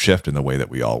paradigm shift in the way that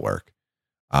we all work,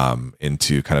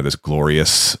 into kind of this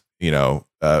glorious,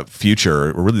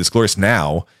 future, or really this glorious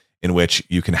now in which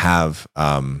you can have,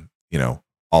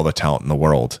 all the talent in the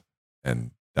world,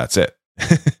 and that's it.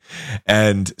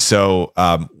 And so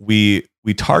we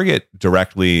target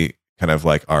directly kind of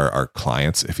like our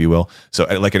clients, if you will. So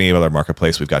like any other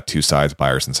marketplace, we've got two sides,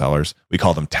 buyers and sellers. We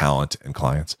call them talent and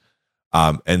clients.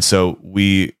 And so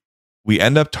we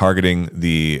end up targeting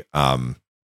the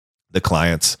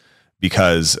clients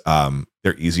because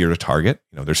they're easier to target.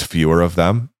 There's fewer of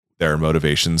them. Their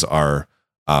motivations are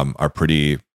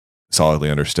pretty solidly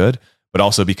understood, but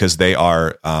also because they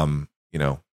are,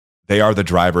 they are the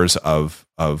drivers of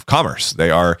commerce.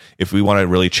 They are, if we want to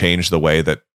really change the way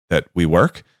that we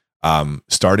work,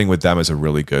 starting with them is a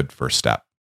really good first step.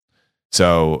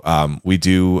 So we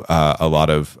do a lot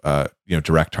of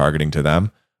direct targeting to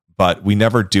them, but we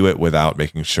never do it without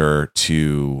making sure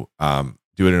to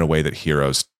do it in a way that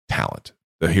heroes talent,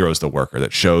 that heroes the worker,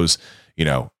 that shows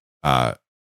the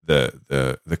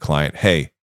client,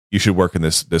 hey, you should work in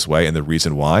this way, and the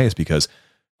reason why is because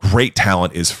great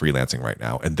talent is freelancing right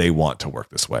now, and they want to work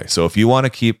this way. So if you want to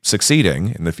keep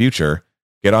succeeding in the future,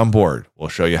 get on board. We'll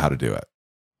show you how to do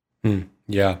it.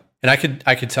 Yeah. And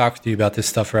I could talk with you about this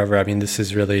stuff forever. I mean, this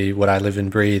is really what I live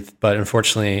and breathe. But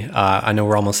unfortunately, I know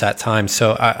we're almost at time.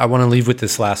 So I want to leave with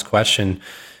this last question.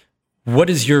 What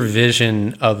is your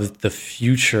vision of the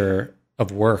future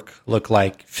of work look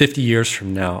like 50 years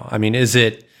from now? I mean, is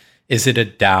it a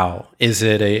DAO? Is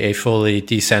it a fully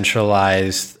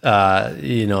decentralized,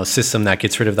 system that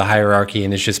gets rid of the hierarchy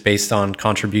and is just based on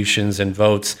contributions and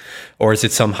votes? Or is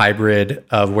it some hybrid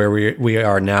of where we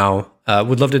are now?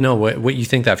 Would love to know what you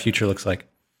think that future looks like.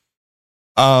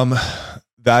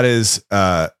 That is,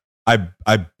 I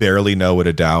barely know what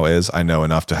a DAO is. I know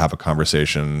enough to have a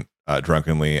conversation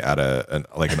drunkenly at an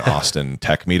Austin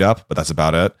tech meetup, but that's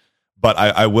about it. But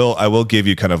I will give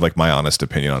you kind of like my honest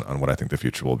opinion on what I think the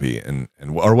future will be and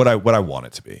what I want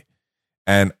it to be.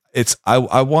 And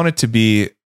I want it to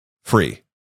be free.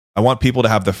 I want people to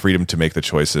have the freedom to make the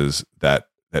choices that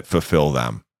fulfill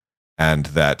them and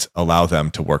that allow them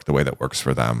to work the way that works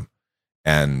for them,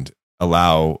 and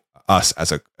allow us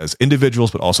as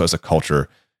individuals, but also as a culture,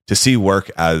 to see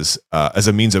work as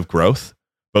a means of growth,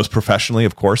 both professionally,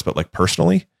 of course, but like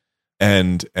personally.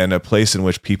 And a place in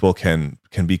which people can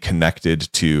be connected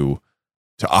to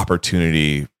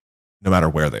opportunity no matter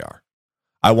where they are.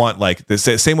 I want like the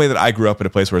same way that I grew up in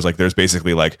a place where it's like there's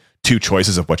basically like two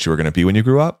choices of what you were going to be when you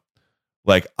grew up.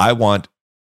 Like I want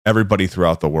everybody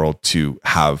throughout the world to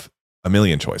have a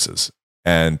million choices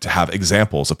and to have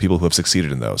examples of people who have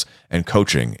succeeded in those, and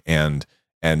coaching and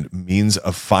means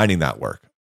of finding that work,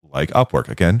 like Upwork,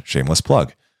 again, shameless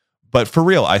plug. But for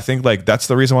real, I think like that's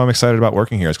the reason why I'm excited about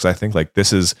working here, is because I think like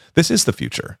this is the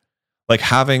future. Like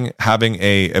having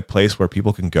a place where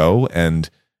people can go and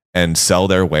sell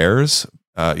their wares,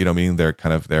 meaning their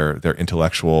kind of their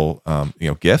intellectual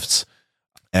gifts,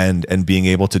 and being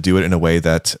able to do it in a way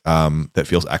that that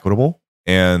feels equitable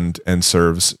and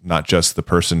serves not just the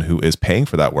person who is paying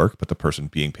for that work, but the person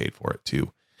being paid for it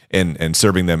too, and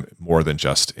serving them more than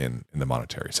just in the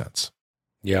monetary sense.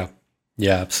 Yeah,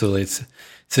 absolutely.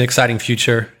 It's an exciting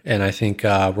future, and I think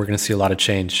we're going to see a lot of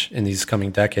change in these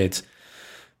coming decades.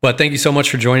 But thank you so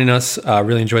much for joining us.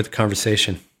 Really enjoyed the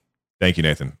conversation. Thank you,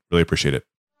 Nathan. Really appreciate it.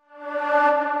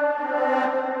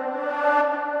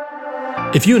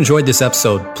 If you enjoyed this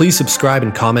episode, please subscribe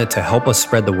and comment to help us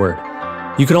spread the word.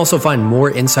 You can also find more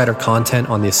insider content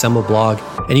on the Assemble blog,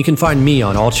 and you can find me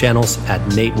on all channels at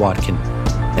Nate Watkin.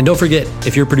 And don't forget,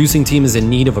 if your producing team is in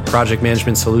need of a project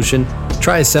management solution,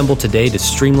 try Assemble today to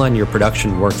streamline your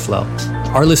production workflow.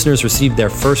 Our listeners received their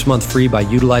first month free by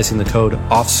utilizing the code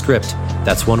OFFSCRIPT,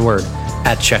 that's one word,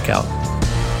 at checkout.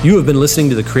 You have been listening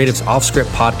to the Creatives Off Script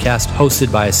podcast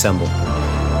hosted by Assemble.